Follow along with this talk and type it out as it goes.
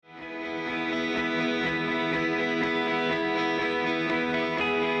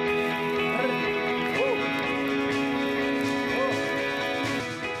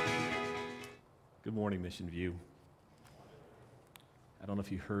morning, Mission View. I don't know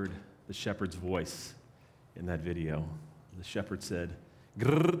if you heard the shepherd's voice in that video. The shepherd said,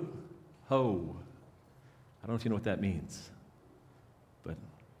 "Grrr, ho." I don't know if you know what that means, but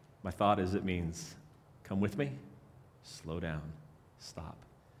my thought is it means, come with me, slow down, stop.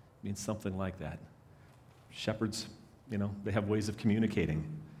 It means something like that. Shepherds, they have ways of communicating.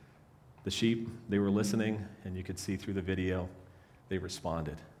 The sheep, they were listening, and you could see through the video, they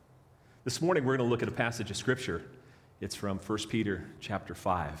responded. This morning, we're going to look at a passage of Scripture. It's from 1 Peter chapter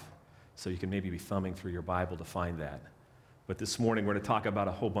 5, so you can maybe be thumbing through your Bible to find that. But this morning, we're going to talk about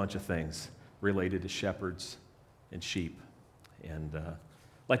a whole bunch of things related to shepherds and sheep, and I'd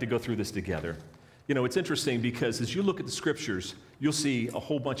like to go through this together. It's interesting because as you look at the Scriptures, you'll see a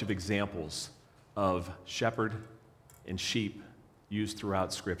whole bunch of examples of shepherd and sheep used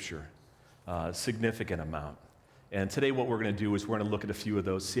throughout Scripture, a significant amount. And today what we're going to do is we're going to look at a few of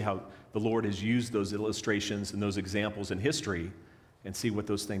those, see how the Lord has used those illustrations and those examples in history, and see what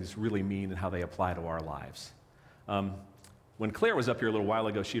those things really mean and how they apply to our lives. When Claire was up here a little while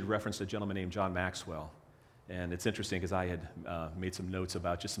ago, she had referenced a gentleman named John Maxwell. And it's interesting because I had made some notes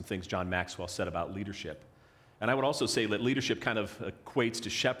about just some things John Maxwell said about leadership. And I would also say that leadership kind of equates to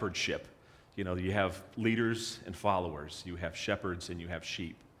shepherdship. You have leaders and followers. You have shepherds and you have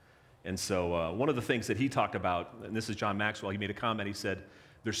sheep. And so one of the things that he talked about, and this is John Maxwell, he made a comment, he said,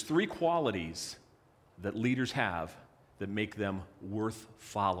 there's 3 qualities that leaders have that make them worth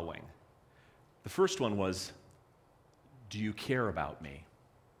following. The first one was, do you care about me?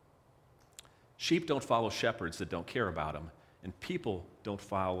 Sheep don't follow shepherds that don't care about them, and people don't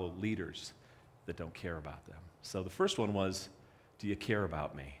follow leaders that don't care about them. So the first one was, do you care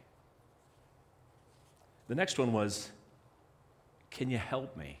about me? The next one was, can you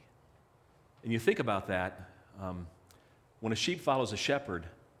help me? And you think about that, when a sheep follows a shepherd,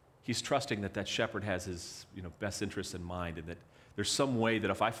 he's trusting that that shepherd has his best interests in mind, and that there's some way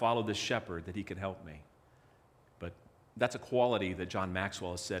that if I follow this shepherd that he can help me. But that's a quality that John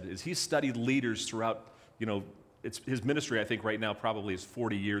Maxwell has said, is he's studied leaders throughout, his ministry I think right now probably is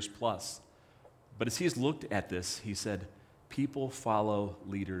 40 years plus. But as he's looked at this, he said, people follow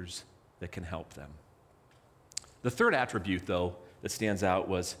leaders that can help them. The third attribute, though, that stands out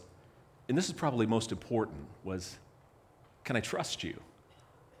was, and this is probably most important, was, can I trust you?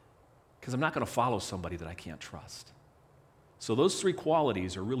 Because I'm not going to follow somebody that I can't trust. So those 3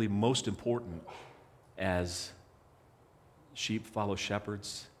 qualities are really most important as sheep follow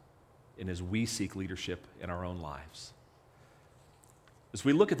shepherds and as we seek leadership in our own lives. As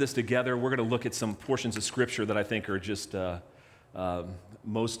we look at this together, we're going to look at some portions of Scripture that I think are just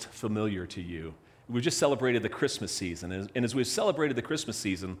most familiar to you. We've just celebrated the Christmas season, and as we've celebrated the Christmas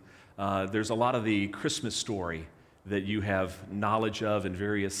season, there's a lot of the Christmas story that you have knowledge of in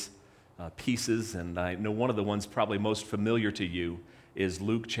various pieces, and I know one of the ones probably most familiar to you is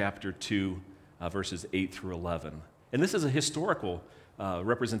Luke chapter 2, verses 8 through 11. And this is a historical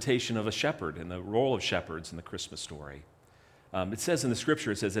representation of a shepherd and the role of shepherds in the Christmas story. It says in the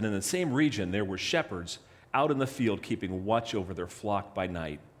Scripture, and in the same region there were shepherds out in the field keeping watch over their flock by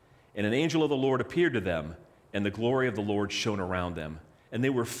night. And an angel of the Lord appeared to them, and the glory of the Lord shone around them. And they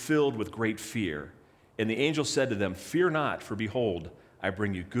were filled with great fear. And the angel said to them, "Fear not, for behold, I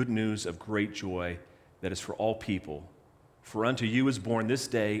bring you good news of great joy that is for all people. For unto you is born this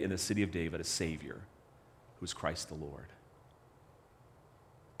day in the city of David a Savior, who is Christ the Lord."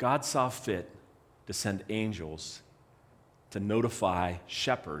 God saw fit to send angels to notify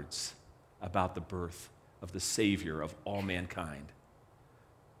shepherds about the birth of the Savior of all mankind.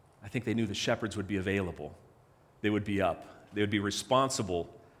 I think they knew the shepherds would be available. They would be up. They would be responsible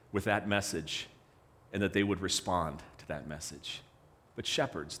with that message, and that they would respond to that message. But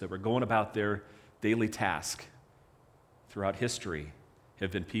shepherds that were going about their daily task throughout history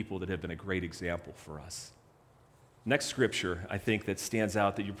have been people that have been a great example for us. Next scripture, I think, that stands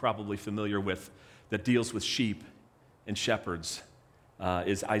out that you're probably familiar with, that deals with sheep and shepherds,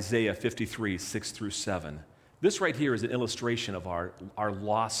 is Isaiah 53, 6 through 7. This right here is an illustration of our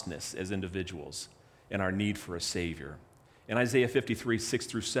lostness as individuals and our need for a Savior. In Isaiah 53, 6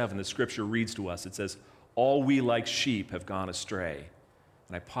 through 7, the scripture reads to us, it says, "All we like sheep have gone astray."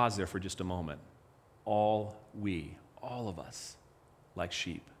 And I pause there for just a moment. All of us, like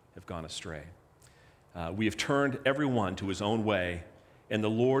sheep, have gone astray. We have turned everyone to his own way, and the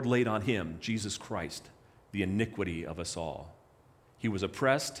Lord laid on him, Jesus Christ, the iniquity of us all. He was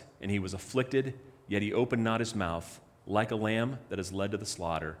oppressed and he was afflicted, yet he opened not his mouth. Like a lamb that is led to the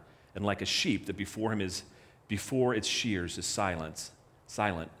slaughter, and like a sheep that before its shears is silent,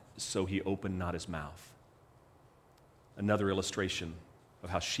 so he opened not his mouth. Another illustration of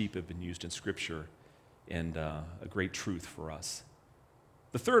how sheep have been used in Scripture and a great truth for us.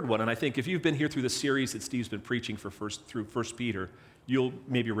 The third one, and I think if you've been here through the series that Steve's been preaching through 1 Peter, you'll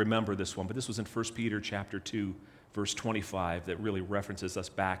maybe remember this one, but this was in 1 Peter chapter 2, verse 25, that really references us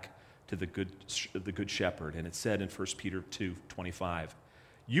back to the good shepherd. And it said in 1 Peter 2:25,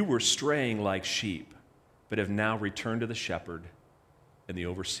 "You were straying like sheep, but have now returned to the shepherd and the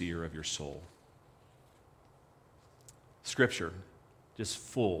overseer of your soul." Scripture, just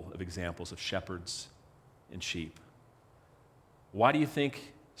full of examples of shepherds and sheep. Why do you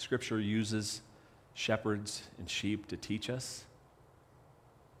think Scripture uses shepherds and sheep to teach us?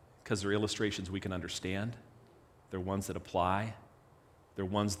 Because they're illustrations we can understand. They're ones that apply. They're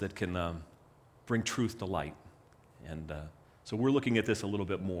ones that can bring truth to light. And so we're looking at this a little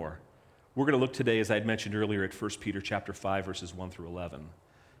bit more. We're going to look today, as I had mentioned earlier, at 1 Peter chapter 5, verses 1 through 11.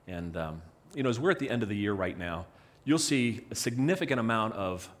 And, as we're at the end of the year right now, you'll see a significant amount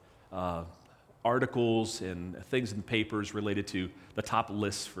of articles and things in papers related to the top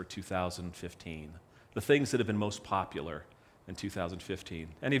lists for 2015, the things that have been most popular in 2015.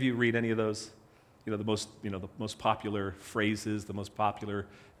 Any of you read any of those? The most popular phrases, the most popular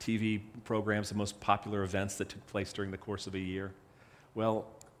TV programs, the most popular events that took place during the course of a year? Well,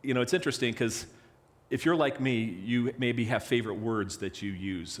 it's interesting because if you're like me, you maybe have favorite words that you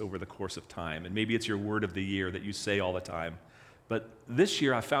use over the course of time, and maybe it's your word of the year that you say all the time. But this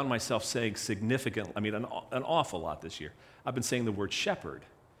year, I found myself saying an awful lot this year. I've been saying the word shepherd,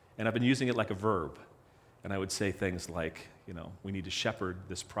 and I've been using it like a verb. And I would say things like, we need to shepherd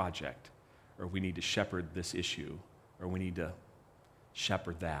this project, or we need to shepherd this issue, or we need to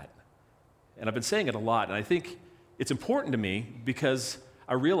shepherd that. And I've been saying it a lot, and I think it's important to me because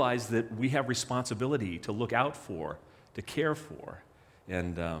I realize that we have responsibility to look out for, to care for.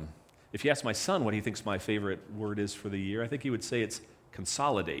 And if you ask my son what he thinks my favorite word is for the year, I think he would say it's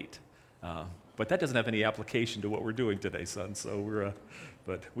consolidate. But that doesn't have any application to what we're doing today, son. So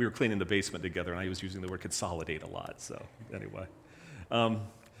but we were cleaning the basement together, and I was using the word consolidate a lot. So anyway,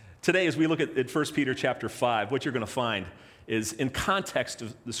 today as we look at 1 Peter chapter 5, what you're going to find is in context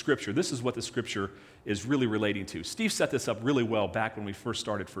of the Scripture. This is what the Scripture is really relating to. Steve set this up really well back when we first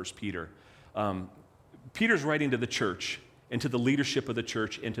started 1 Peter. Peter's writing to the church and to the leadership of the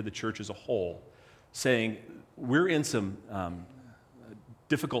church and to the church as a whole, saying, we're in some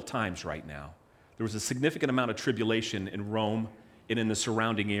difficult times right now. There was a significant amount of tribulation in Rome and in the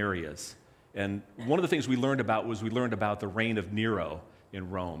surrounding areas. And one of the things we learned about the reign of Nero in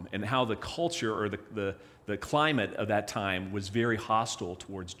Rome and how the culture or the climate of that time was very hostile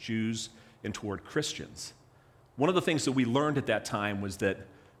towards Jews and toward Christians. One of the things that we learned at that time was that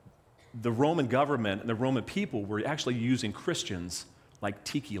the Roman government and the Roman people were actually using Christians like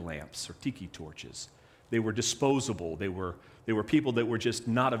tiki lamps or tiki torches. They were disposable. They were people that were just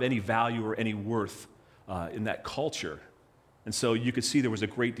not of any value or any worth in that culture. And so you could see there was a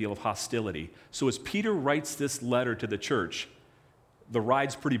great deal of hostility. So as Peter writes this letter to the church, the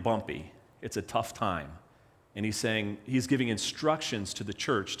ride's pretty bumpy. It's a tough time. And he's giving instructions to the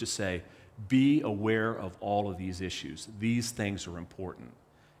church to say, be aware of all of these issues. These things are important.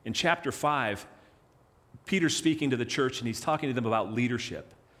 In chapter 5, Peter's speaking to the church, and he's talking to them about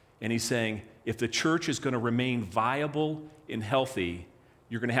leadership. And he's saying, if the church is going to remain viable and healthy,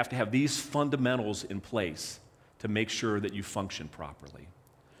 you're going to have these fundamentals in place to make sure that you function properly.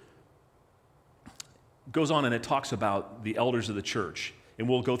 It goes on and it talks about the elders of the church. And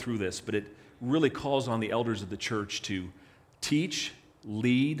we'll go through this, but it really calls on the elders of the church to teach,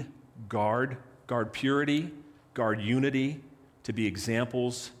 lead, guard purity, guard unity, to be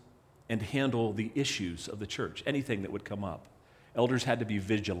examples, and handle the issues of the church, anything that would come up. Elders had to be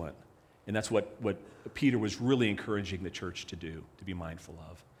vigilant, and that's what Peter was really encouraging the church to do, to be mindful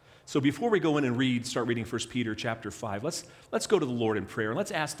of. So before we go in and start reading 1 Peter chapter 5, let's go to the Lord in prayer, and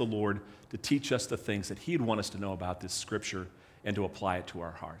let's ask the Lord to teach us the things that he'd want us to know about this scripture and to apply it to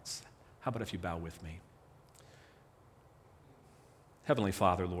our hearts. How about if you bow with me? Heavenly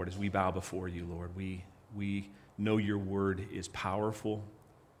Father, Lord, as we bow before you, Lord, we know your word is powerful.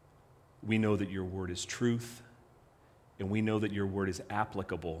 We know that your word is truth. And we know that your word is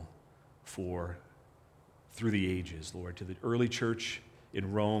applicable through the ages, Lord, to the early church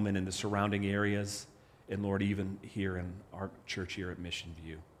in Rome and in the surrounding areas, and Lord, even here in our church here at Mission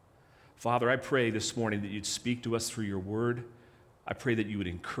View. Father, I pray this morning that you'd speak to us through your word. I pray that you would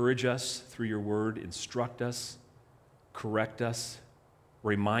encourage us through your word, instruct us, correct us,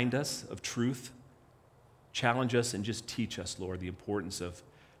 remind us of truth, challenge us, and just teach us, Lord, the importance of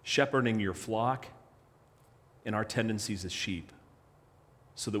shepherding your flock and our tendencies as sheep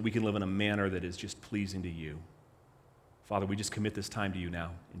so that we can live in a manner that is just pleasing to you. Father, we just commit this time to you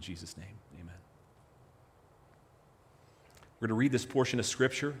now. In Jesus' name, amen. We're going to read this portion of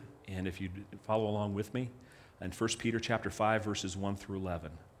Scripture, and if you follow along with me, in 1 Peter chapter 5, verses 1 through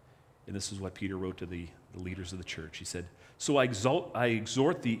 11. And this is what Peter wrote to the leaders of the church. He said, "So I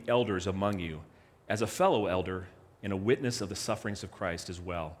exhort the elders among you, as a fellow elder and a witness of the sufferings of Christ as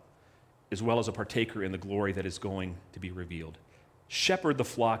well as a partaker in the glory that is going to be revealed. Shepherd the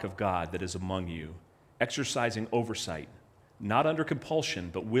flock of God that is among you, exercising oversight, not under compulsion,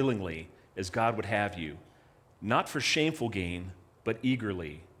 but willingly, as God would have you, not for shameful gain, but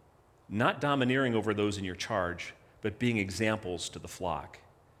eagerly, not domineering over those in your charge, but being examples to the flock.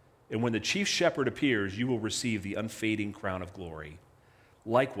 And when the chief shepherd appears, you will receive the unfading crown of glory.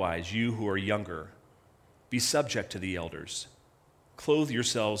 Likewise, you who are younger, be subject to the elders. Clothe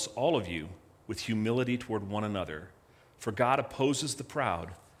yourselves, all of you, with humility toward one another, for God opposes the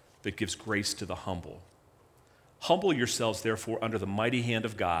proud, but gives grace to the humble. Humble yourselves, therefore, under the mighty hand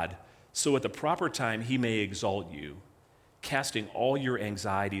of God, so at the proper time he may exalt you, casting all your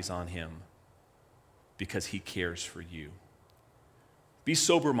anxieties on him, because he cares for you. Be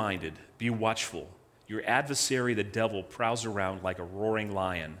sober-minded, be watchful. Your adversary, the devil, prowls around like a roaring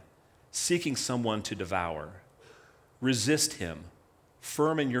lion, seeking someone to devour. Resist him,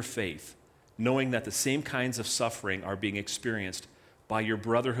 firm in your faith, knowing that the same kinds of suffering are being experienced by your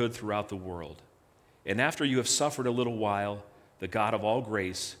brotherhood throughout the world. And after you have suffered a little while, the God of all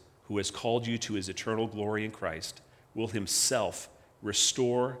grace, who has called you to his eternal glory in Christ, will himself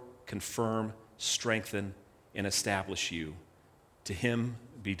restore, confirm, strengthen, and establish you. To him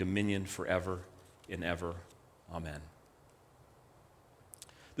be dominion forever and ever. Amen."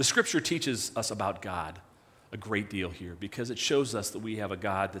 The scripture teaches us about God a great deal here because it shows us that we have a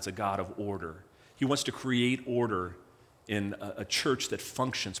God that's a God of order. He wants to create order in a church that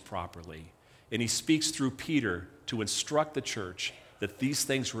functions properly. And he speaks through Peter to instruct the church that these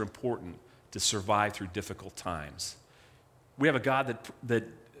things are important to survive through difficult times. We have a God that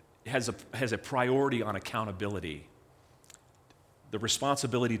has a priority on accountability, the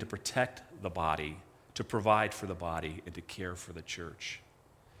responsibility to protect the body, to provide for the body, and to care for the church.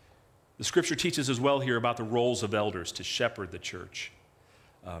 The scripture teaches as well here about the roles of elders to shepherd the church.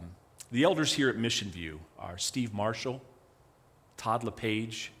 The elders here at Mission View are Steve Marshall, Todd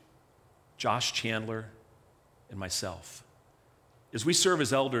LePage, Josh Chandler, and myself. As we serve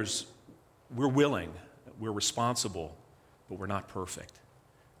as elders, we're willing, we're responsible, but we're not perfect.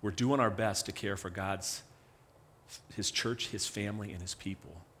 We're doing our best to care for his church, his family, and his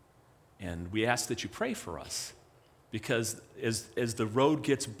people. And we ask that you pray for us because as the road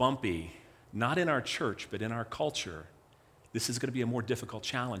gets bumpy, not in our church, but in our culture, this is going to be a more difficult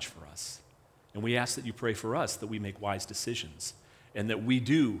challenge for us. And we ask that you pray for us that we make wise decisions and that we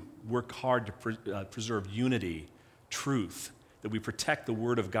do work hard to preserve unity, truth, that we protect the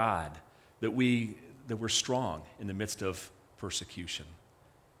Word of God, that we're strong in the midst of persecution.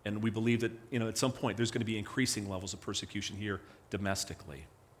 And we believe that at some point there's going to be increasing levels of persecution here domestically.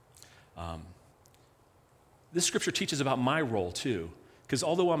 This scripture teaches about my role too, because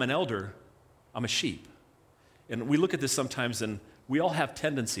although I'm an elder, I'm a sheep. And we look at this sometimes and we all have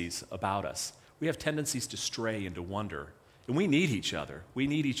tendencies about us. We have tendencies to stray and to wander. And we need each other. We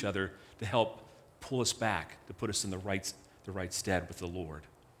need each other to help pull us back, to put us in the right stead with the Lord.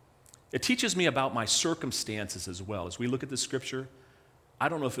 It teaches me about my circumstances as well. As we look at this scripture, I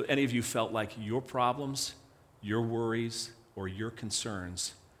don't know if any of you felt like your problems, your worries, or your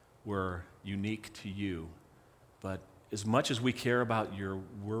concerns were unique to you. But as much as we care about your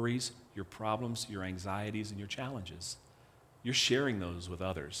worries, your problems, your anxieties, and your challenges, you're sharing those with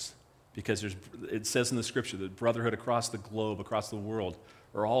others. Because it says in the scripture that brotherhood across the globe, across the world,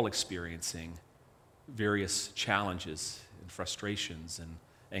 are all experiencing various challenges and frustrations and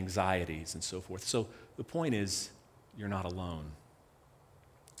anxieties and so forth. So the point is, you're not alone.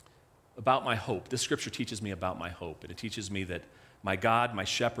 About my hope, this scripture teaches me about my hope. And it teaches me that my God, my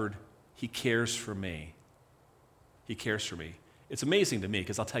shepherd, he cares for me. He cares for me. It's amazing to me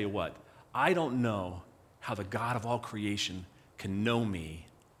because I'll tell you what, I don't know how the God of all creation can know me,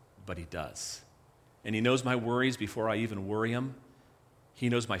 but he does. And he knows my worries before I even worry him. He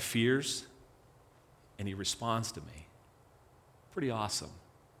knows my fears, and he responds to me. Pretty awesome.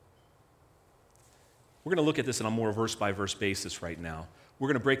 We're going to look at this on a more verse-by-verse basis right now. We're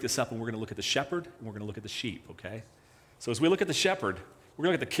going to break this up, and we're going to look at the shepherd, and we're going to look at the sheep, okay? So as we look at the shepherd, we're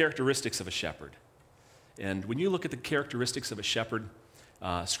going to look at the characteristics of a shepherd. And when you look at the characteristics of a shepherd,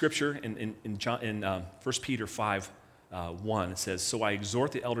 Scripture in 1 Peter 5:1, it says, "So I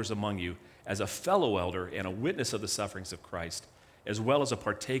exhort the elders among you as a fellow elder and a witness of the sufferings of Christ, as well as a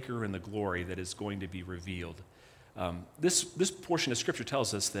partaker in the glory that is going to be revealed." This portion of Scripture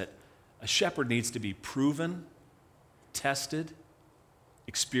tells us that a shepherd needs to be proven, tested,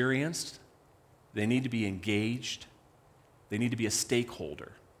 experienced. They need to be engaged. They need to be a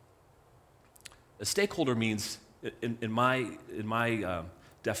stakeholder. A stakeholder means, in my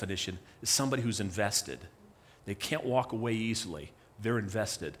definition, is somebody who's invested. They can't walk away easily. They're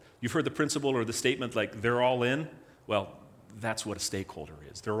invested. You've heard the principle or the statement like, they're all in? Well, that's what a stakeholder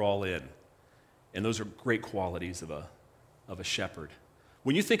is. They're all in. And those are great qualities of a shepherd.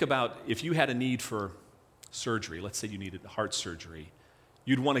 When you think about if you had a need for surgery, let's say you needed heart surgery,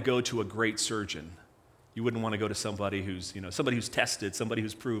 you'd want to go to a great surgeon. You wouldn't want to go to somebody who's tested, somebody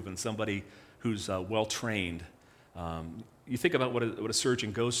who's proven, somebody who's well-trained. You think about what a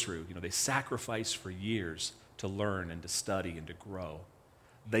surgeon goes through. They sacrifice for years to learn and to study and to grow.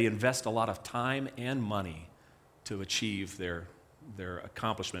 They invest a lot of time and money to achieve their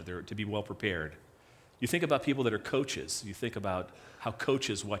accomplishment, to be well prepared. You think about people that are coaches. You think about how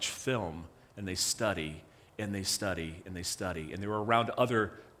coaches watch film and they study and they study and they study, and they're around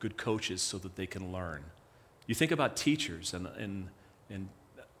other good coaches so that they can learn. You think about teachers, and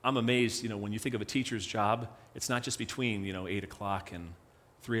I'm amazed, when you think of a teacher's job, it's not just between, 8 o'clock and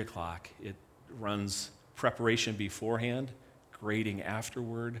 3 o'clock. It runs preparation beforehand, grading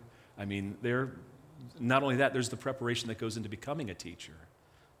afterward. Not only that, there's the preparation that goes into becoming a teacher.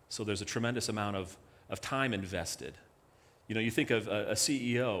 So there's a tremendous amount of time invested. You think of a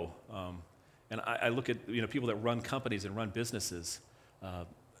CEO, and I look at people that run companies and run businesses.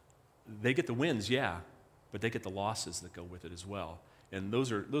 They get the wins, yeah, but they get the losses that go with it as well. And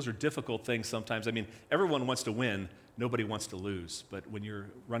those are difficult things sometimes. Everyone wants to win, nobody wants to lose. But when you're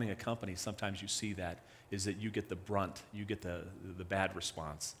running a company, sometimes you see that, is that you get the brunt, you get the bad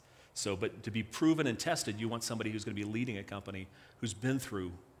response. But to be proven and tested, you want somebody who's going to be leading a company who's been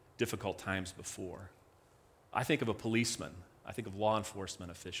through difficult times before. I think of a policeman. I think of law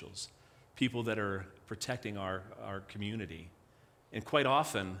enforcement officials, people that are protecting our community. And quite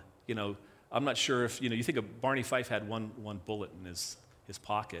often, I'm not sure if, you think of Barney Fife had one bullet in his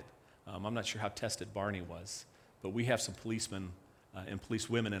pocket. I'm not sure how tested Barney was, but we have some policemen and police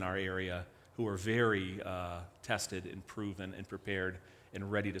women in our area who are very tested and proven and prepared and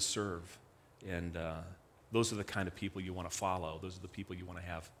ready to serve. And those are the kind of people you want to follow. Those are the people you want to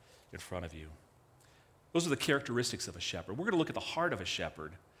have in front of you. Those are the characteristics of a shepherd. We're going to look at the heart of a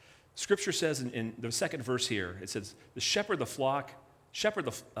shepherd. Scripture says in the second verse here, it says, the shepherd the flock,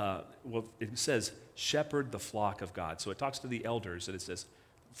 it says, shepherd the flock of God. So it talks to the elders, and it says,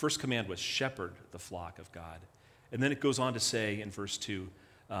 first command was shepherd the flock of God. And then it goes on to say in verse 2,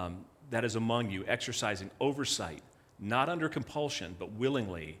 that is among you, exercising oversight, not under compulsion, but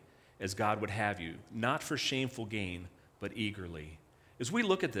willingly, as God would have you, not for shameful gain, but eagerly. As we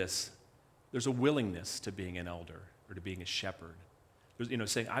look at this, there's a willingness to being an elder or to being a shepherd.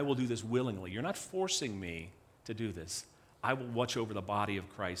 There's, saying, I will do this willingly. You're not forcing me to do this. I will watch over the body of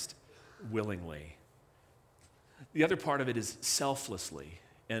Christ willingly. The other part of it is selflessly.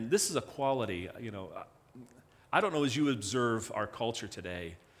 And this is a quality, I don't know as you observe our culture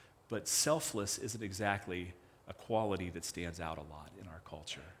today, but selfless isn't exactly a quality that stands out a lot in our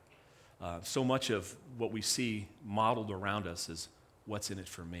culture. So much of what we see modeled around us is, what's in it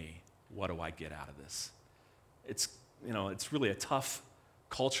for me? What do I get out of this? It's really a tough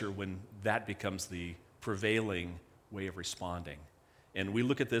culture when that becomes the prevailing way of responding. And we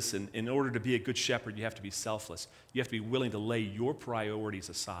look at this, and in order to be a good shepherd, you have to be selfless. You have to be willing to lay your priorities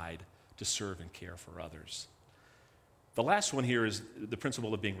aside to serve and care for others. The last one here is the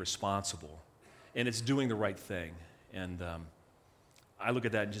principle of being responsible, and it's doing the right thing. And I look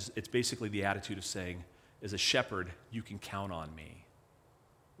at that, and it's basically the attitude of saying, as a shepherd, you can count on me.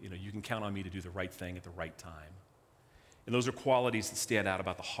 You can count on me to do the right thing at the right time. And those are qualities that stand out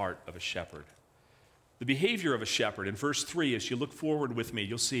about the heart of a shepherd. The behavior of a shepherd, in verse 3, as you look forward with me,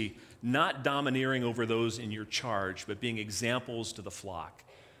 you'll see not domineering over those in your charge, but being examples to the flock.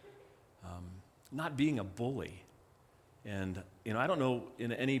 Not being a bully. And, I don't know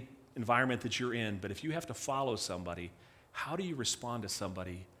in any environment that you're in, but if you have to follow somebody, how do you respond to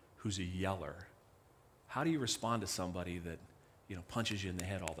somebody who's a yeller? How do you respond to somebody that, punches you in the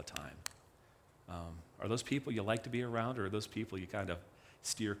head all the time? Are those people you like to be around, or are those people you kind of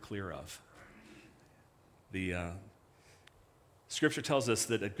steer clear of? The Scripture tells us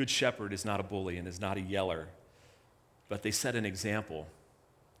that a good shepherd is not a bully and is not a yeller, but they set an example.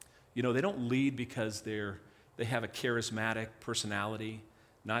 They don't lead because they have a charismatic personality,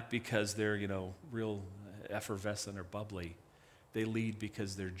 not because they're, real effervescent or bubbly. They lead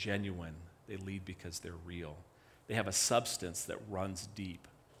because they're genuine. They lead because they're real. They have a substance that runs deep.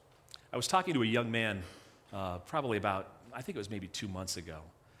 I was talking to a young man probably about, I think it was maybe 2 months ago.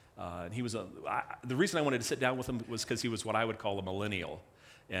 And the reason I wanted to sit down with him was because he was what I would call a millennial.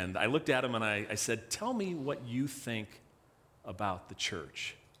 And I looked at him and I said, tell me what you think about the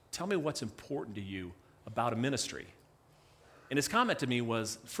church. Tell me what's important to you about a ministry. And his comment to me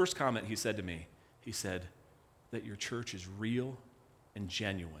was, first comment he said to me, he said, that your church is real and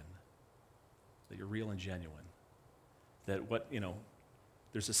genuine. That you're real and genuine. That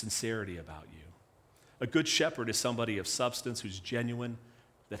there's a sincerity about you. A good shepherd is somebody of substance who's genuine,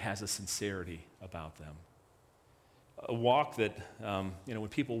 that has a sincerity about them. A walk that, when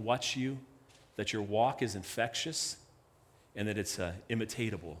people watch you, that your walk is infectious and that it's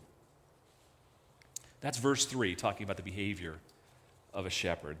imitatable. That's verse 3, talking about the behavior of a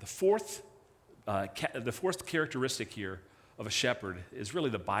shepherd. The fourth characteristic here of a shepherd is really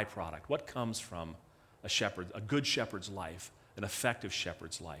the byproduct. What comes from a shepherd, a good shepherd's life, an effective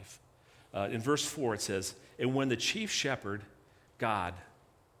shepherd's life? In verse 4 it says, and when the chief shepherd, God,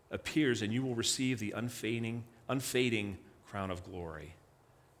 appears, and you will receive the unfading crown of glory.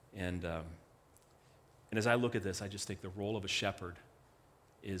 And as I look at this, I just think the role of a shepherd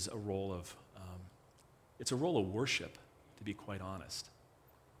is a role of, it's a role of worship, to be quite honest.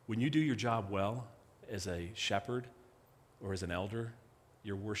 When you do your job well as a shepherd or as an elder,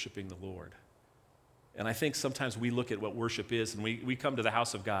 you're worshiping the Lord. And I think sometimes we look at what worship is, and we come to the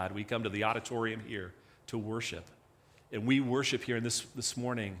house of God, we come to the auditorium here to worship. And we worship here, and this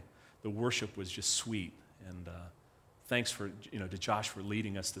morning, the worship was just sweet. And thanks to Josh for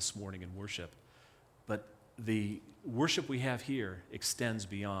leading us this morning in worship. But the worship we have here extends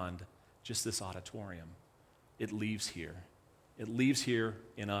beyond just this auditorium. It leaves here. It leaves here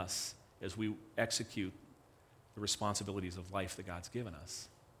in us as we execute the responsibilities of life that God's given us.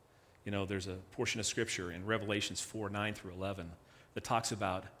 There's a portion of Scripture in Revelations 4:9 through 11 that talks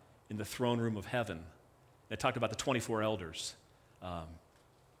about in the throne room of heaven. It talked about the 24 elders.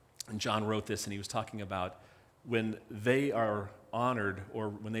 And John wrote this, and he was talking about when they are honored or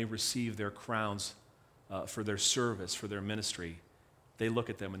when they receive their crowns for their service, for their ministry, they look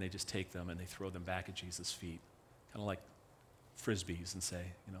at them and they just take them and they throw them back at Jesus' feet, kind of like frisbees, and say,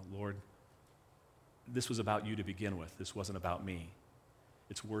 Lord, this was about you to begin with. This wasn't about me.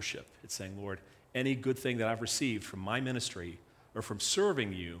 It's worship. It's saying, Lord, any good thing that I've received from my ministry or from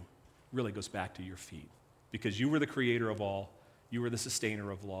serving you really goes back to your feet, because you were the creator of all. You were the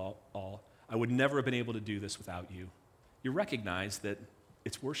sustainer of all. I would never have been able to do this without you. You recognize that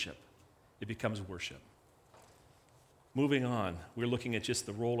it's worship. It becomes worship. Moving on, we're looking at just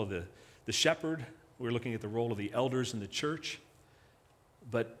the role of the shepherd. We're looking at the role of the elders in the church.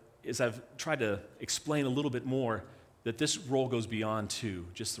 But as I've tried to explain a little bit more, that this role goes beyond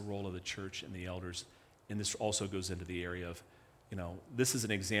just the role of the church and the elders. And this also goes into the area of, this is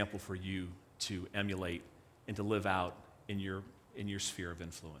an example for you to emulate and to live out in your sphere of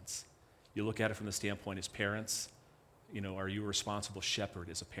influence. You look at it from the standpoint as parents, are you a responsible shepherd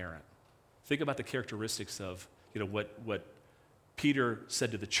as a parent? Think about the characteristics of, what Peter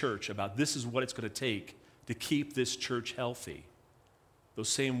said to the church about this is what it's going to take to keep this church healthy. Those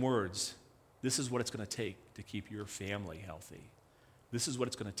same words, this is what it's going to take to keep your family healthy. This is what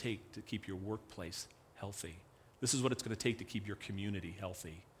it's going to take to keep your workplace healthy. This is what it's going to take to keep your community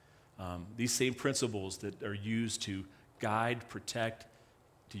healthy. These same principles that are used to guide, protect,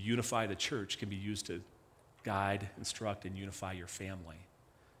 to unify the church can be used to guide, instruct, and unify your family.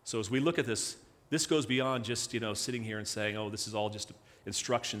 So as we look at this goes beyond just, sitting here and saying, oh, this is all just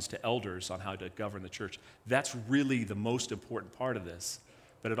instructions to elders on how to govern the church. That's really the most important part of this.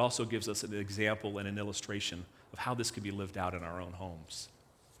 But it also gives us an example and an illustration of how this can be lived out in our own homes.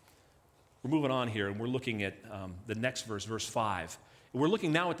 We're moving on here, and we're looking at the next verse, verse 5. And we're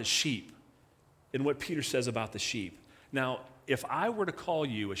looking now at the sheep and what Peter says about the sheep. Now, if I were to call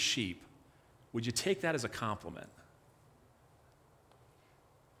you a sheep, would you take that as a compliment?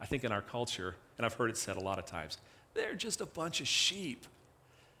 I think in our culture, and I've heard it said a lot of times, they're just a bunch of sheep.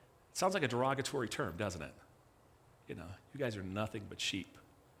 It sounds like a derogatory term, doesn't it? You guys are nothing but sheep.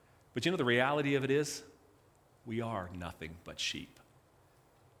 But the reality of it is, we are nothing but sheep.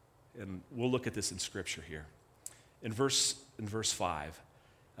 And we'll look at this in Scripture here. In verse 5,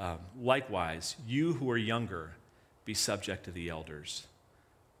 likewise, you who are younger, be subject to the elders.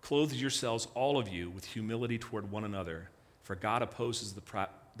 Clothe yourselves, all of you, with humility toward one another, for God opposes the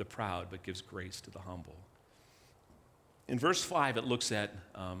proud, but gives grace to the humble. In verse 5, it looks at,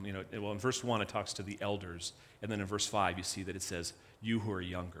 in verse 1, it talks to the elders, and then in verse 5, you see that it says, you who are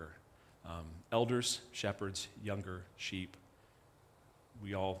younger. Elders, shepherds, younger, sheep.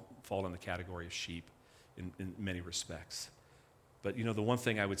 We all fall in the category of sheep in many respects. But, the one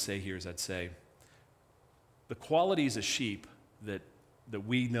thing I would say here is I'd say the qualities of sheep that that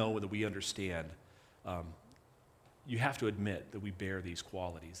we know, that we understand, you have to admit that we bear these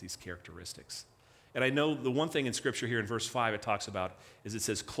qualities, these characteristics. And I know the one thing in Scripture here in verse 5 it talks about is it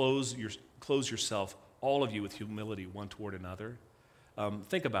says, close yourself, all of you, with humility one toward another.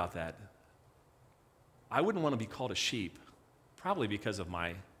 Think about that. I wouldn't want to be called a sheep, probably because of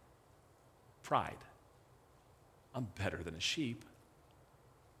my pride. I'm better than a sheep.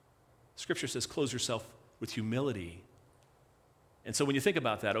 Scripture says, close yourself with humility. And so when you think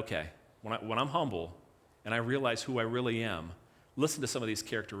about that, okay, when I'm humble and I realize who I really am, listen to some of these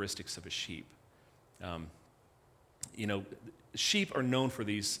characteristics of a sheep. Sheep are known for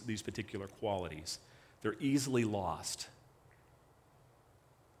these particular qualities. They're easily lost.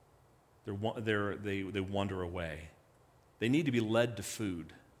 They wander away. They need to be led to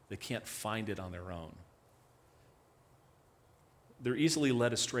food. They can't find it on their own. They're easily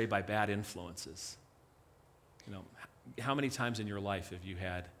led astray by bad influences. How many times in your life have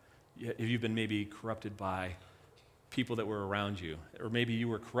you been maybe corrupted by people that were around you? Or maybe you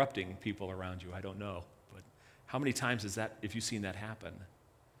were corrupting people around you, I don't know. But how many times have you seen that happen?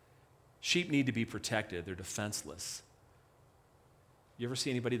 Sheep need to be protected. They're defenseless. You ever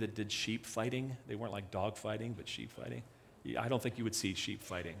see anybody that did sheep fighting? They weren't like dog fighting, but sheep fighting. I don't think you would see sheep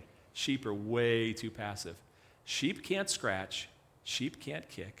fighting. Sheep are way too passive. Sheep can't scratch. Sheep can't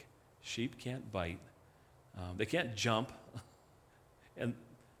kick. Sheep can't bite. They can't jump. And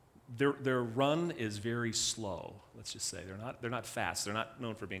their run is very slow, let's just say. They're not fast. They're not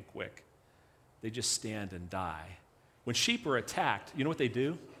known for being quick. They just stand and die. When sheep are attacked, you know what they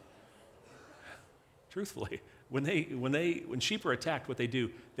do? Truthfully, when sheep are attacked, what they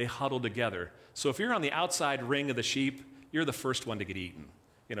do, they huddle together. So if you're on the outside ring of the sheep, you're the first one to get eaten.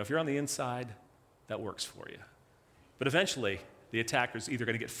 If you're on the inside, that works for you. But eventually, the attacker's either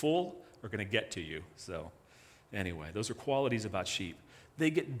going to get full or going to get to you. So anyway, those are qualities about sheep. They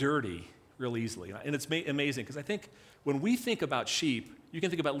get dirty real easily. And it's amazing because I think when we think about sheep, you can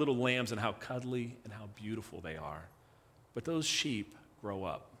think about little lambs and how cuddly and how beautiful they are. But those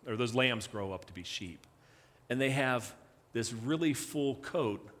lambs grow up to be sheep. And they have this really full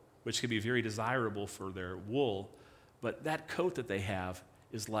coat, which can be very desirable for their wool. But that coat that they have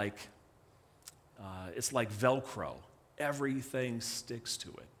is it's like Velcro. Everything sticks to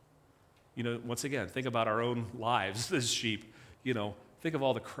it. Once again, think about our own lives as sheep. Think of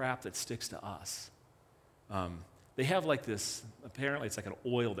all the crap that sticks to us. They have like this, apparently it's like an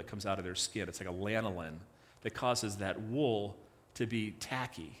oil that comes out of their skin. It's like a lanolin that causes that wool to be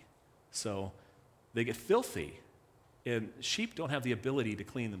tacky. So they get filthy. And sheep don't have the ability to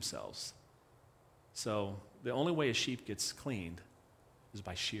clean themselves. So the only way a sheep gets cleaned is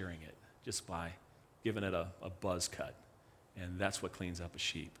by shearing it, just by giving it a buzz cut. And that's what cleans up a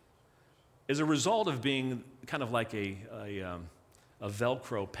sheep. As a result of being kind of like a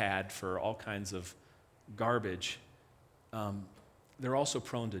Velcro pad for all kinds of garbage, they're also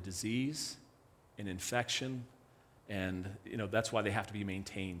prone to disease and infection, and that's why they have to be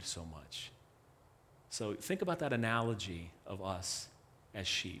maintained so much. So think about that analogy of us as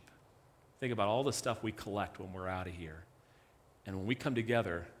sheep. Think about all the stuff we collect when we're out of here. And when we come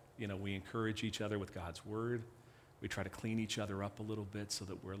together, we encourage each other with God's word. We try to clean each other up a little bit so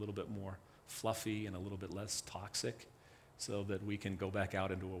that we're a little bit more fluffy and a little bit less toxic so that we can go back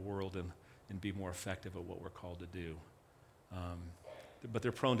out into a world and be more effective at what we're called to do. But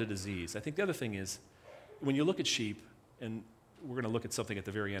they're prone to disease. I think the other thing is, when you look at sheep, and we're going to look at something at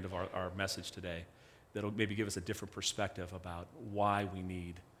the very end of our message today that'll maybe give us a different perspective about why we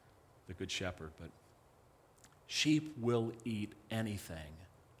need the Good Shepherd. But sheep will eat anything.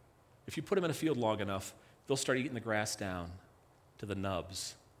 If you put them in a field long enough, they'll start eating the grass down to the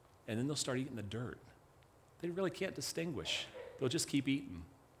nubs, and then they'll start eating the dirt. They really can't distinguish. They'll just keep eating.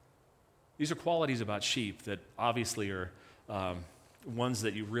 These are qualities about sheep that obviously are ones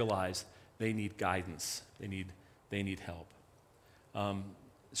that you realize they need guidance. They need help.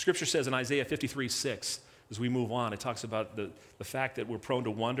 Scripture says in Isaiah 53:6, as we move on, it talks about the fact that we're prone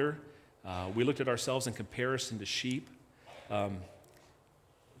to wonder. We looked at ourselves in comparison to sheep.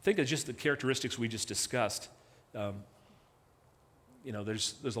 Think of just the characteristics we just discussed.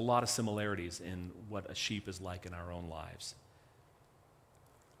 There's a lot of similarities in what a sheep is like in our own lives.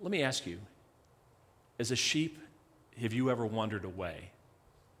 Let me ask you, as a sheep, have you ever wandered away?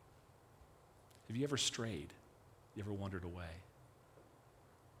 Have you ever strayed? You ever wandered away?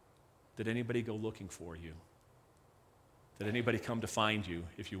 Did anybody go looking for you? Did anybody come to find you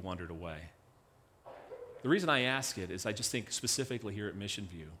if you wandered away? The reason I ask it is I just think specifically here at Mission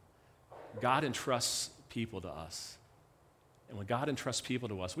View, God entrusts people to us. And when God entrusts people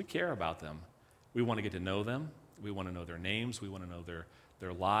to us, we care about them. We want to get to know them. We want to know their names. We want to know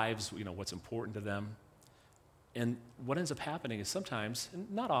their lives, what's important to them. And what ends up happening is sometimes, and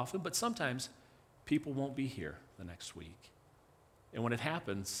not often, but sometimes, people won't be here the next week. And when it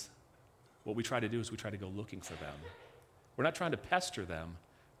happens, what we try to do is we try to go looking for them. We're not trying to pester them.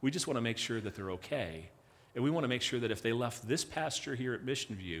 We just want to make sure that they're okay. And we want to make sure that if they left this pasture here at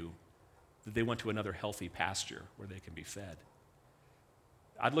Mission View, that they went to another healthy pasture where they can be fed.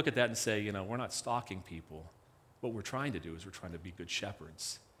 I'd look at that and say, we're not stalking people. What we're trying to do is we're trying to be good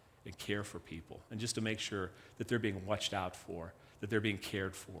shepherds and care for people, and just to make sure that they're being watched out for, that they're being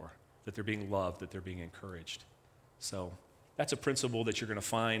cared for, that they're being loved, that they're being encouraged. So that's a principle that you're going to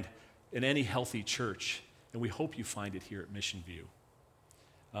find in any healthy church, and we hope you find it here at Mission View.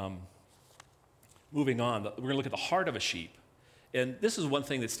 Moving on, we're going to look at the heart of a sheep. And this is one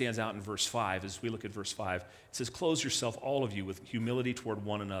thing that stands out in verse 5. As we look at verse 5, it says, "Clothe yourself, all of you, with humility toward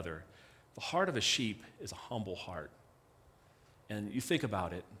one another." The heart of a sheep is a humble heart. And you think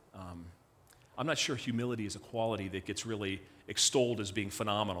about it, I'm not sure humility is a quality that gets really extolled as being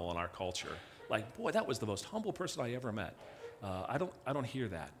phenomenal in our culture. Like, boy, that was the most humble person I ever met. I don't hear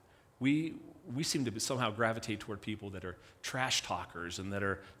that. We seem to somehow gravitate toward people that are trash talkers and that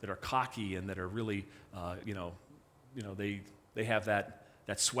are cocky and that are really, they have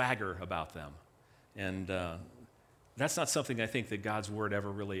that swagger about them. And that's not something I think that God's word ever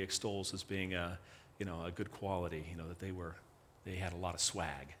really extols as being a good quality, that they had a lot of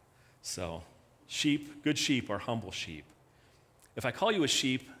swag. So good sheep are humble sheep. If I call you a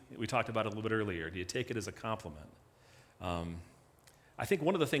sheep, we talked about it a little bit earlier, do you take it as a compliment? I think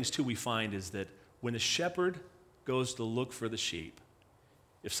one of the things, too, we find is that when the shepherd goes to look for the sheep,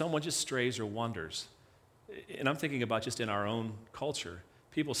 if someone just strays or wanders, and I'm thinking about just in our own culture,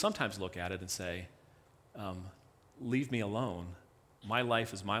 people sometimes look at it and say, leave me alone. My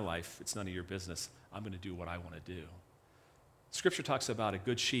life is my life. It's none of your business. I'm going to do what I want to do. Scripture talks about a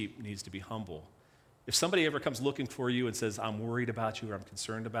good sheep needs to be humble. If somebody ever comes looking for you and says, I'm worried about you or I'm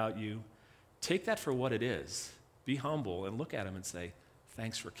concerned about you, take that for what it is. Be humble and look at them and say,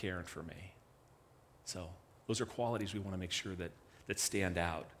 thanks for caring for me. So those are qualities we want to make sure that stand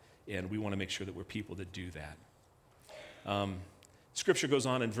out, and we want to make sure that we're people that do that. Scripture goes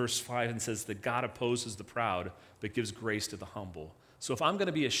on in verse 5 and says that God opposes the proud, but gives grace to the humble. So if I'm going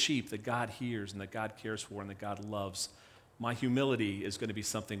to be a sheep that God hears and that God cares for and that God loves, my humility is going to be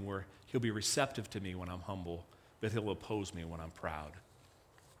something where he'll be receptive to me when I'm humble, but he'll oppose me when I'm proud.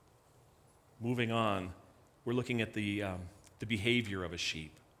 Moving on, we're looking at the behavior of a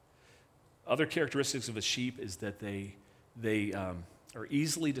sheep. Other characteristics of a sheep is that they are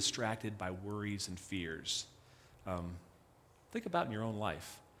easily distracted by worries and fears. Think about in your own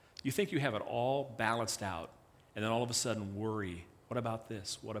life. You think you have it all balanced out, and then all of a sudden worry. What about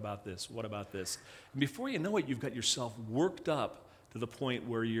this? What about this? What about this? And before you know it, you've got yourself worked up to the point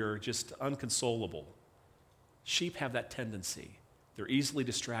where you're just unconsolable. Sheep have that tendency. They're easily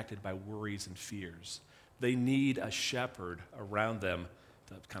distracted by worries and fears. They need a shepherd around them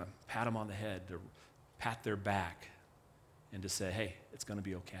to kind of pat them on the head, to pat their back, and to say, hey, it's going to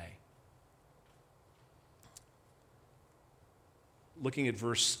be okay. Looking at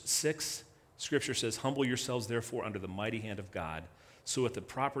verse 6, Scripture says, humble yourselves therefore under the mighty hand of God, so at the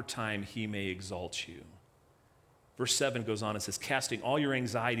proper time he may exalt you. Verse 7 goes on and says, casting all your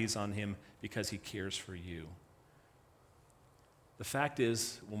anxieties on him because he cares for you. The fact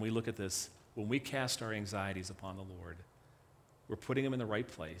is, when we look at this, when we cast our anxieties upon the Lord, we're putting them in the right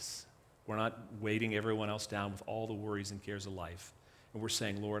place. We're not weighting everyone else down with all the worries and cares of life. And we're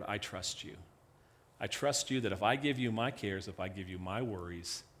saying, Lord, I trust you. I trust you that if I give you my cares, if I give you my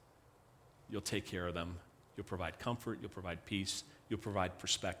worries, you'll take care of them. You'll provide comfort. You'll provide peace. You'll provide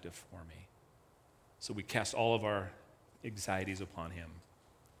perspective for me. So we cast all of our anxieties upon him.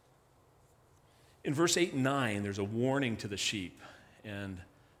 In verse 8 and 9, there's a warning to the sheep. And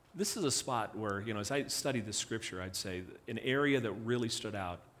this is a spot where, as I studied the scripture, I'd say an area that really stood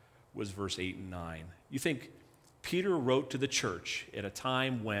out was verse 8 and 9. You think Peter wrote to the church at a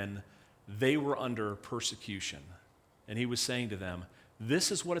time when they were under persecution. And he was saying to them,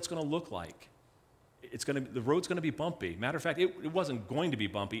 this is what it's going to look like. The road's going to be bumpy. Matter of fact, it wasn't going to be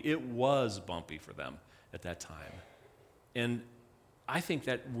bumpy. It was bumpy for them at that time. And I think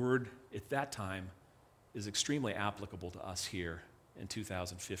that word at that time is extremely applicable to us here in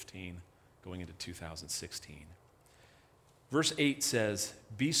 2015, going into 2016. Verse 8 says,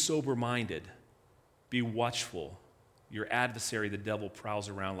 be sober-minded, be watchful. Your adversary, the devil, prowls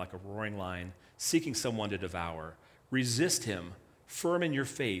around like a roaring lion, seeking someone to devour. Resist him, firm in your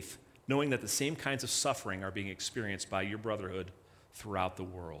faith, knowing that the same kinds of suffering are being experienced by your brotherhood throughout the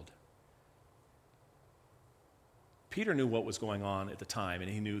world. Peter knew what was going on at the time, and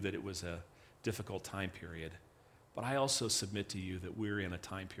he knew that it was a difficult time period. But I also submit to you that we're in a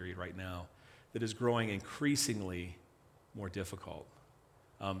time period right now that is growing increasingly more difficult.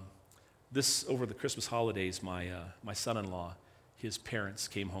 Over the Christmas holidays, my son-in-law, his parents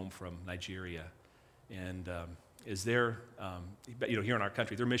came home from Nigeria, and is there, here in our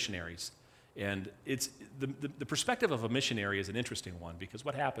country, they're missionaries. And it's the perspective of a missionary is an interesting one, because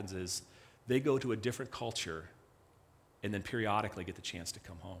what happens is they go to a different culture and then periodically get the chance to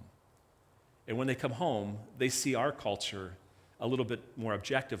come home. And when they come home, they see our culture a little bit more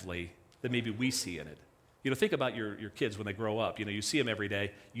objectively than maybe we see in it. Think about your kids when they grow up. You see them every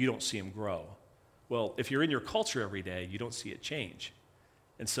day, you don't see them grow. Well, if you're in your culture every day, you don't see it change.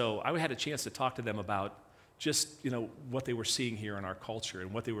 And so I had a chance to talk to them about just, what they were seeing here in our culture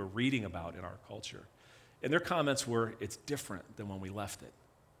and what they were reading about in our culture. And their comments were, it's different than when we left it.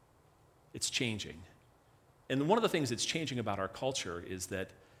 It's changing. And one of the things that's changing about our culture is that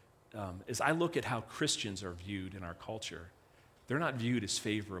as I look at how Christians are viewed in our culture, they're not viewed as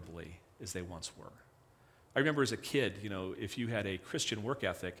favorably as they once were. I remember as a kid, if you had a Christian work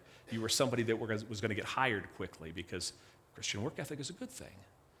ethic, you were somebody that was going to get hired quickly, because Christian work ethic is a good thing.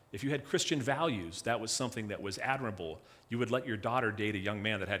 If you had Christian values, that was something that was admirable. You would let your daughter date a young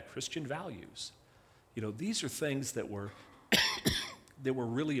man that had Christian values. These are things that were that were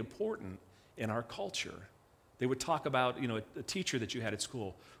really important in our culture. They would talk about, a teacher that you had at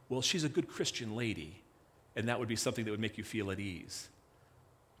school. Well, she's a good Christian lady, and that would be something that would make you feel at ease.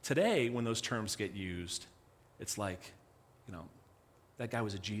 Today, when those terms get used, it's like, that guy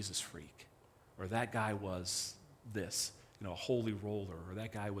was a Jesus freak, or that guy was this, a holy roller, or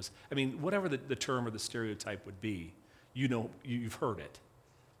that guy was, whatever the term or the stereotype would be, you've heard it.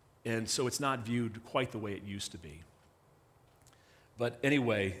 And so it's not viewed quite the way it used to be. But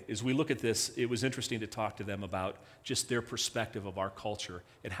anyway, as we look at this, it was interesting to talk to them about just their perspective of our culture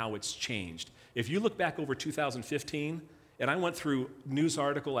and how it's changed. If you look back over 2015, and I went through news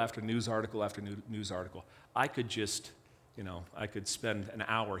article after news article after news article, I could just, I could spend an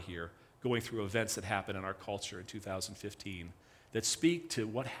hour here going through events that happened in our culture in 2015 that speak to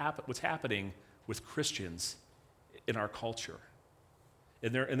what's happening with Christians in our culture.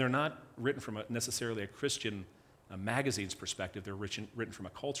 And they're not written from necessarily a Christian magazine's perspective. They're written from a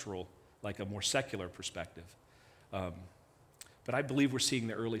cultural, like a more secular perspective. But I believe we're seeing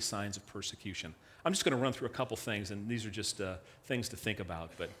the early signs of persecution. I'm just going to run through a couple things, and these are just things to think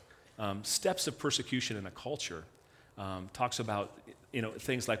about. But steps of persecution in a culture talks about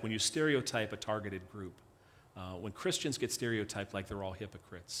things like when you stereotype a targeted group. When Christians get stereotyped like they're all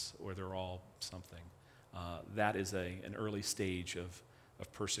hypocrites or they're all something, that is an early stage of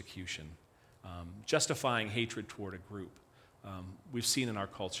persecution. Justifying hatred toward a group. We've seen in our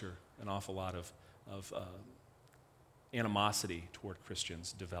culture an awful lot of animosity toward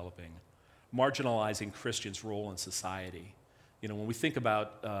Christians developing. Marginalizing Christians' role in society. When we think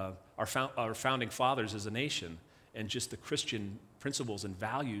about our founding fathers as a nation and just the Christian principles and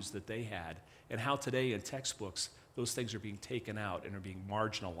values that they had, and how today in textbooks those things are being taken out and are being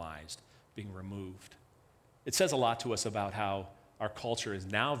marginalized, being removed. It says a lot to us about how our culture is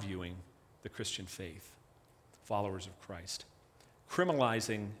now viewing the Christian faith, followers of Christ.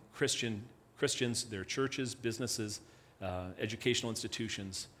 Criminalizing Christians, their churches, businesses, educational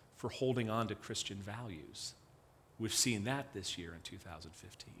institutions for holding on to Christian values. We've seen that this year in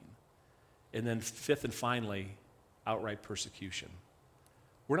 2015. And then fifth and finally, outright persecution.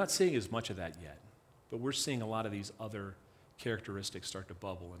 We're not seeing as much of that yet, but we're seeing a lot of these other characteristics start to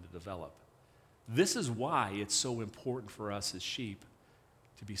bubble and to develop. This is why it's so important for us as sheep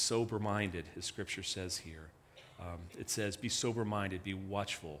to be sober-minded, as Scripture says here. It says, be sober-minded, be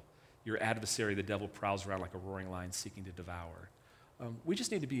watchful. Your adversary, the devil, prowls around like a roaring lion seeking to devour. We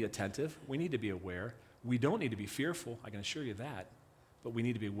just need to be attentive. We need to be aware. We don't need to be fearful, I can assure you that, but we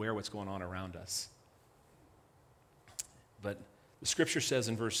need to be aware of what's going on around us. But the Scripture says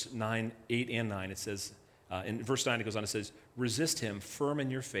in verse 8 and 9, it says, in verse 9 it goes on, it says, resist him firm in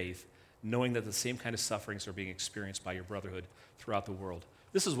your faith, knowing that the same kind of sufferings are being experienced by your brotherhood throughout the world.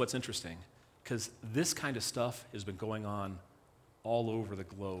 This is what's interesting, because this kind of stuff has been going on all over the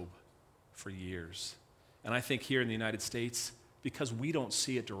globe for years. And I think here in the United States, because we don't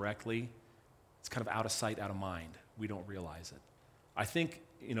see it directly, it's kind of out of sight, out of mind. We don't realize it. I think,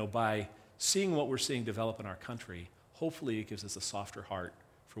 by seeing what we're seeing develop in our country, hopefully it gives us a softer heart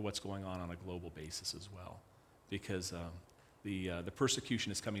for what's going on a global basis as well. Because the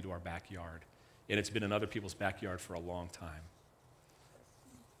persecution is coming to our backyard, and it's been in other people's backyard for a long time.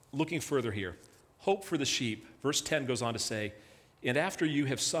 Looking further here, hope for the sheep. Verse 10 goes on to say, and after you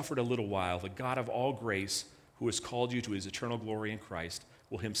have suffered a little while, the God of all grace, who has called you to his eternal glory in Christ,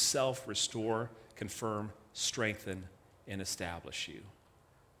 will himself restore, confirm, strengthen, and establish you.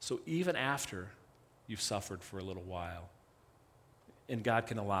 So even after you've suffered for a little while, and God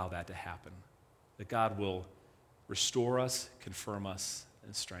can allow that to happen, that God will restore us, confirm us,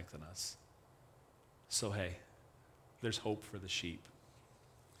 and strengthen us. So hey, there's hope for the sheep.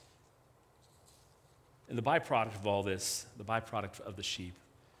 And the byproduct of all this, the byproduct of the sheep,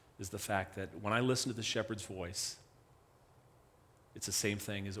 is the fact that when I listen to the shepherd's voice, it's the same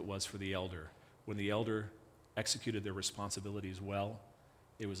thing as it was for the elder. When the elder executed their responsibilities well,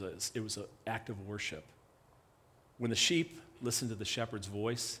 it was an act of worship. When the sheep listen to the shepherd's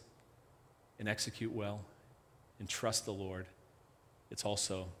voice and execute well and trust the Lord, it's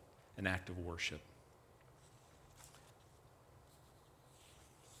also an act of worship.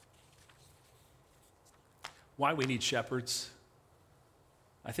 Why we need shepherds?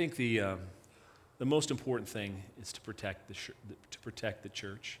 I think the most important thing is to protect the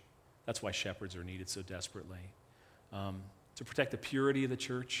church. That's why shepherds are needed so desperately. To protect the purity of the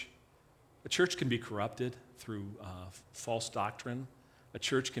church. A church can be corrupted through false doctrine. A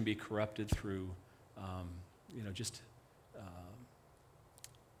church can be corrupted through, just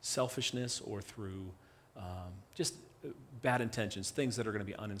selfishness or through just bad intentions, things that are going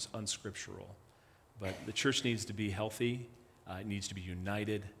to be unscriptural. But the church needs to be healthy. It needs to be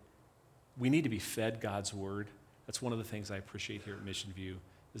united. We need to be fed God's word. That's one of the things I appreciate here at Mission View,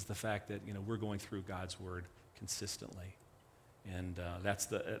 is the fact that we're going through God's word consistently, and that's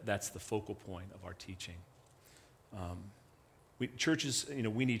the focal point of our teaching. Churches,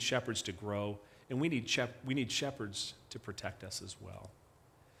 we need shepherds to grow, and we need shepherds to protect us as well.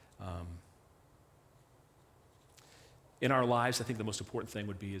 In our lives, I think the most important thing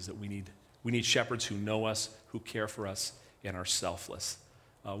would be is that we need shepherds who know us, who care for us, and are selfless.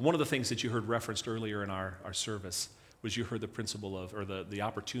 One of the things that you heard referenced earlier in our service was you heard the principle of, or the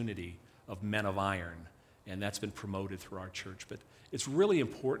opportunity of men of iron, and that's been promoted through our church. But it's really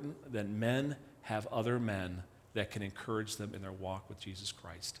important that men have other men that can encourage them in their walk with Jesus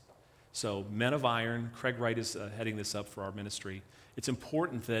Christ. So men of iron, Craig Wright is heading this up for our ministry. It's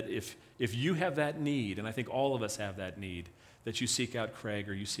important that if you have that need, and I think all of us have that need, that you seek out Craig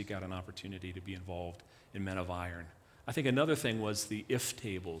or you seek out an opportunity to be involved in Men of Iron. I think another thing was the if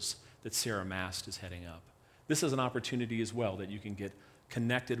tables that Sarah Mast is heading up. This is an opportunity as well that you can get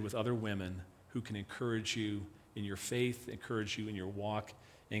connected with other women who can encourage you in your faith, encourage you in your walk,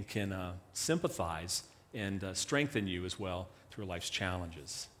 and can sympathize and strengthen you as well through life's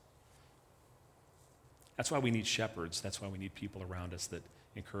challenges. That's why we need shepherds. That's why we need people around us that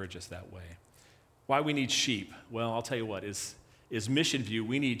encourage us that way. Why we need sheep? Well, I'll tell you what, is Mission View,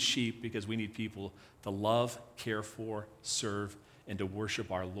 we need sheep because we need people to love, care for, serve, and to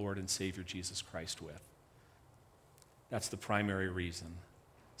worship our Lord and Savior Jesus Christ with. That's the primary reason.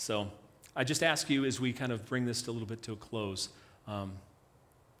 So I just ask you as we kind of bring this a little bit to a close,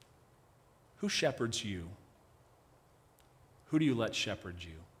 who shepherds you? Who do you let shepherd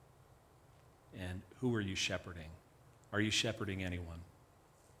you? And who are you shepherding? Are you shepherding anyone?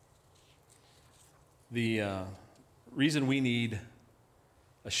 The reason we need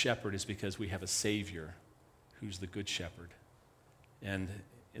a shepherd is because we have a Savior who's the Good Shepherd. And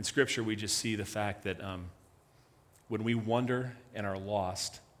in Scripture, we just see the fact that when we wander and are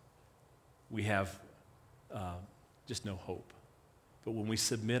lost, we have just no hope. But when we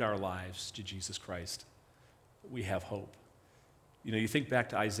submit our lives to Jesus Christ, we have hope. You think back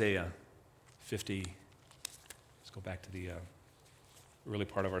to Isaiah 50. Let's go back to the early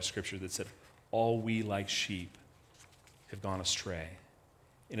part of our Scripture that said, all we like sheep have gone astray.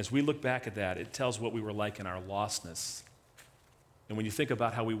 And as we look back at that, it tells what we were like in our lostness. And when you think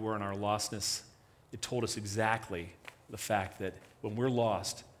about how we were in our lostness, it told us exactly the fact that when we're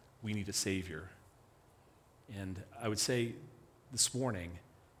lost, we need a Savior. And I would say this morning,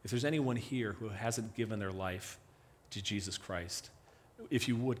 if there's anyone here who hasn't given their life to Jesus Christ, if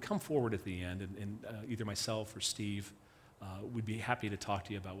you would, come forward at the end, and either myself or Steve would be happy to talk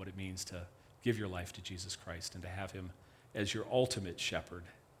to you about what it means to give your life to Jesus Christ and to have him as your ultimate shepherd.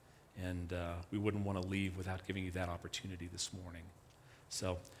 And we wouldn't want to leave without giving you that opportunity this morning.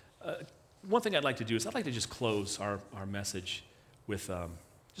 So one thing I'd like to do is I'd like to just close our message with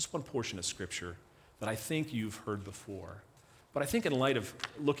just one portion of Scripture that I think you've heard before. But I think in light of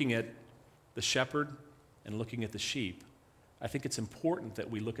looking at the shepherd and looking at the sheep, I think it's important that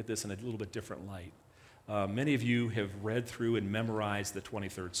we look at this in a little bit different light. Many of you have read through and memorized the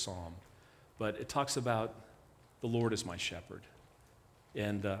 23rd Psalm, but it talks about the Lord is my shepherd.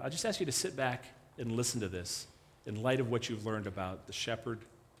 And I just ask you to sit back and listen to this in light of what you've learned about the shepherd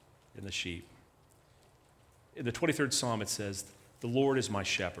and the sheep. In the 23rd Psalm, it says, "The Lord is my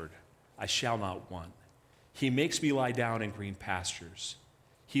shepherd. I shall not want. He makes me lie down in green pastures.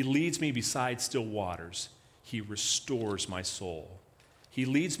 He leads me beside still waters. He restores my soul. He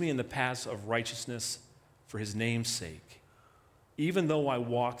leads me in the paths of righteousness for his name's sake. Even though I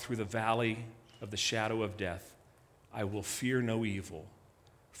walk through the valley of the shadow of death, I will fear no evil,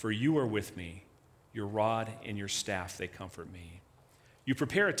 for you are with me. Your rod and your staff, they comfort me. You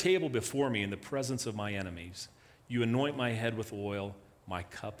prepare a table before me in the presence of my enemies. You anoint my head with oil. My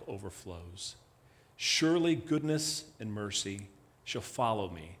cup overflows. Surely goodness and mercy shall follow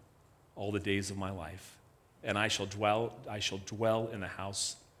me all the days of my life, and I shall dwell in the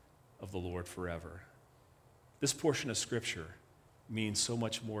house of the Lord forever." This portion of Scripture means so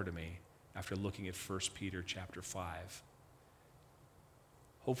much more to me after looking at 1 Peter chapter 5.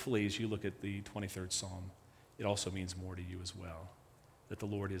 Hopefully, as you look at the 23rd Psalm, it also means more to you as well, that the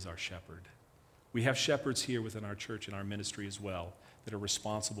Lord is our shepherd. We have shepherds here within our church and our ministry as well that are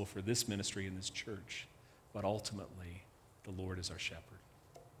responsible for this ministry and this church, but ultimately, the Lord is our shepherd.